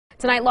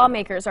Tonight,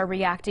 lawmakers are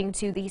reacting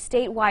to the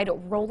statewide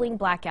rolling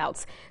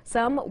blackouts,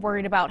 some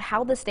worried about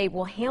how the state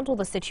will handle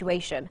the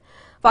situation.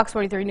 Fox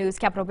 43 News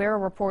Capitol Bureau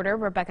reporter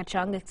Rebecca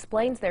Chung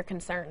explains their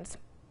concerns.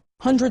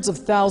 Hundreds of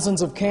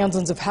thousands of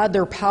Kansans have had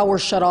their power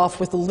shut off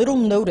with little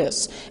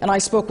notice, and I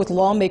spoke with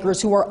lawmakers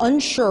who are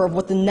unsure of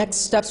what the next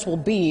steps will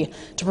be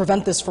to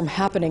prevent this from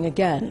happening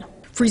again.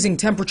 Freezing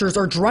temperatures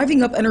are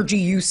driving up energy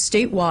use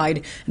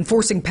statewide and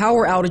forcing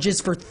power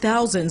outages for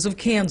thousands of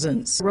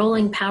Kansans.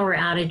 Rolling power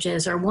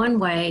outages are one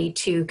way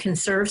to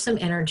conserve some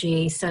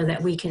energy so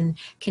that we can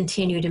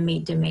continue to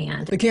meet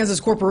demand. The Kansas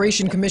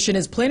Corporation Commission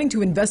is planning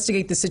to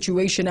investigate the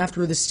situation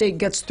after the state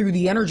gets through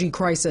the energy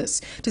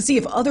crisis to see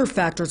if other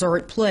factors are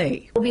at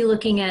play. We'll be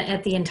looking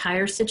at the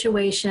entire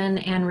situation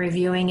and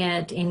reviewing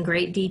it in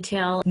great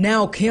detail.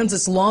 Now,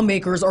 Kansas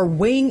lawmakers are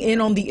weighing in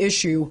on the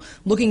issue,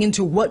 looking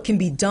into what can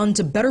be done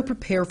to better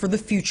prepare for the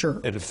future.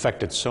 It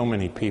affected so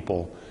many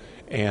people,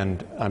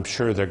 and I'm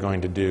sure they're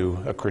going to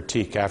do a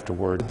critique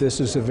afterward. This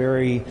is a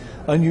very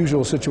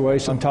unusual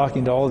situation. I'm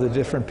talking to all the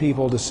different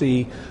people to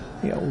see,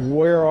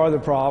 where are the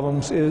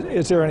problems?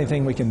 Is there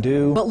anything we can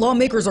do? But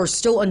lawmakers are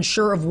still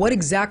unsure of what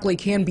exactly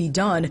can be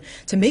done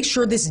to make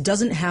sure this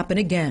doesn't happen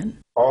again.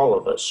 All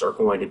of us are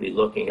going to be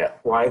looking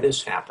at why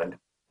this happened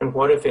and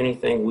what, if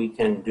anything, we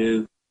can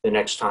do the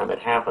next time it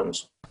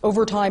happens.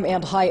 Overtime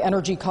and high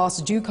energy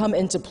costs do come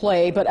into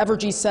play, but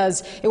Evergy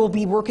says it will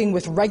be working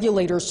with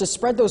regulators to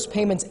spread those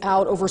payments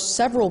out over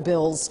several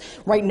bills.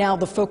 Right now,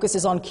 the focus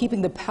is on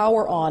keeping the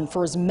power on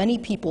for as many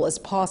people as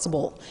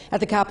possible.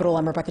 At the Capitol,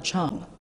 I'm Rebecca Chung.